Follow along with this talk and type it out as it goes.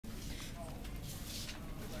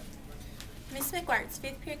Cosmic Arts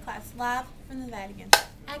 5th period class, live from the Vatican.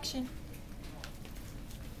 Action.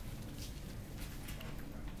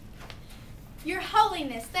 Your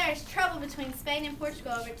Holiness, there is trouble between Spain and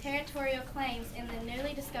Portugal over territorial claims in the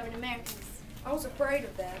newly discovered Americas. I was afraid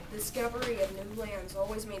of that. The discovery of new lands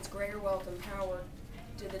always means greater wealth and power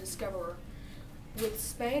to the discoverer. With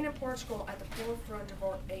Spain and Portugal at the forefront of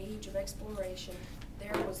our age of exploration,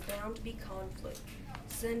 there was bound to be conflict.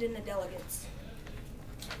 Send in the delegates.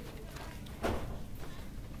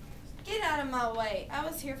 Get out of my way. I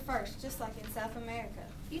was here first, just like in South America.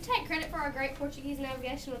 You take credit for our great Portuguese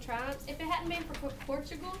navigational triumphs. If it hadn't been for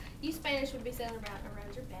Portugal, you Spanish would be sailing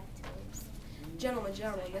around your bathtubs. Gentlemen,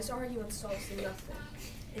 this argument solves nothing.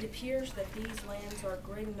 It appears that these lands are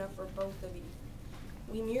great enough for both of you.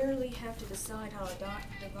 We merely have to decide how to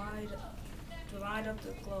divide up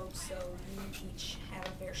the globe so you each have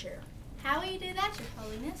a fair share. How will you do that, Your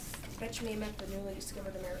Holiness? Fetch me a map of the newly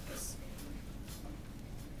discovered Americas.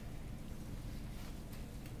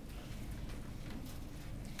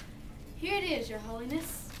 Here it is, Your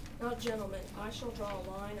Holiness. Now, gentlemen, I shall draw a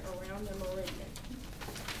line around the meridian.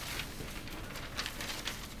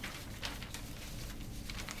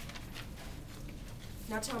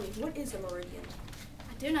 Now tell me, what is a meridian?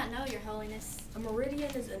 I do not know, Your Holiness. A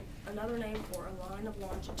meridian is another name for a line of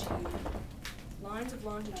longitude. Lines of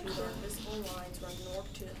longitude are visible lines run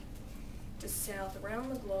north to south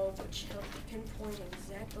around the globe, which help to pinpoint an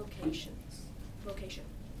exact location.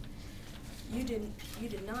 You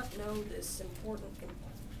did not know this important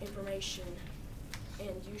information,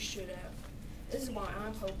 and you should have. This is why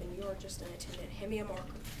I'm hoping you're just an attendant. Hand me a marker.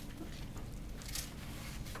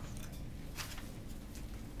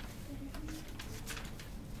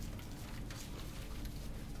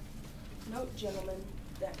 Note, gentlemen,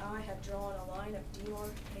 that I have drawn a line of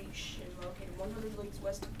demarcation located 100 leagues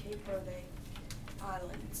west of Cape Verde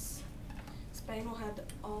Islands. Spain will have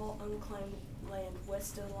all unclaimed land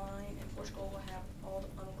west of the line, and Portugal will have all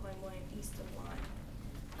the unclaimed land east of the line.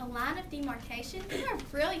 A line of demarcation? You are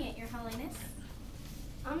brilliant, Your Holiness.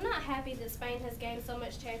 I'm not happy that Spain has gained so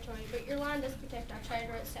much territory, but your line does protect our trade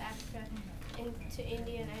routes to Africa and to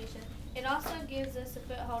India and Asia. It also gives us a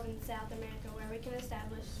foothold in South America where we can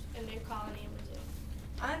establish a new colony in Brazil.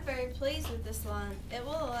 I'm very pleased with this line. It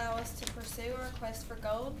will allow us to pursue our quest for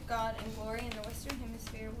gold, God, and glory in the Western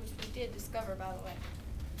Hemisphere, which we did discover, by the way.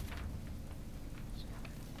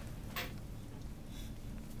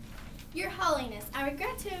 Your Holiness, I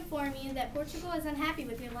regret to inform you that Portugal is unhappy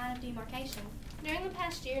with your line of demarcation. During the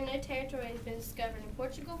past year, no territory has been discovered, and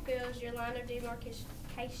Portugal feels your line of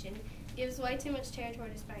demarcation gives way too much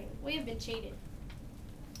territory to Spain. We have been cheated.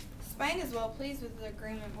 Spain is well pleased with the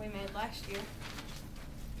agreement we made last year.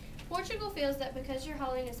 Portugal feels that because Your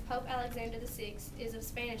Holiness Pope Alexander VI is of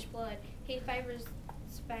Spanish blood, he favors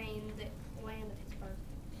Spain, the land of his birth.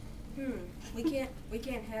 We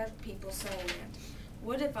can't have people saying that.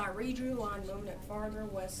 What if I redrew a line moving it farther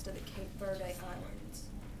west of the Cape Verde Islands?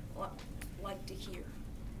 Like to hear.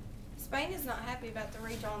 Spain is not happy about the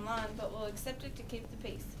redrawn line, but will accept it to keep the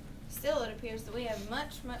peace. Still, it appears that we have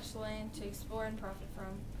much land to explore and profit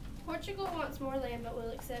from. Portugal wants more land, but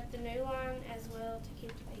will accept the new line as well to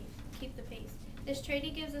keep the peace. This treaty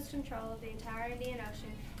gives us control of the entire Indian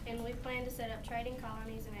Ocean, and we plan to set up trading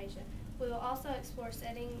colonies in Asia. We will also explore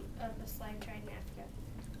setting up a slave trade in Africa.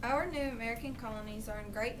 Our new American colonies are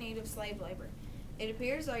in great need of slave labor. It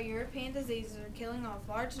appears our European diseases are killing off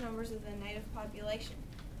large numbers of the native population.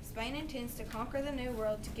 Spain intends to conquer the New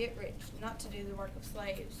World to get rich, not to do the work of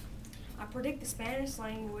slaves. I predict the Spanish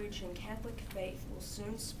language and Catholic faith will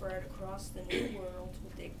soon spread across the New World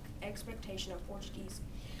with the expectation of Portuguese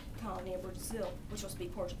colony in Brazil, which will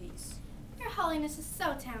speak Portuguese. Your Holiness is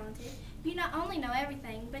so talented. You not only know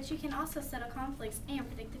everything, but you can also settle conflicts and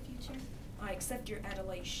predict the future. I accept your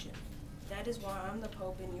adulation. That is why I'm the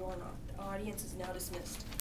Pope and you're not. The audience is now dismissed.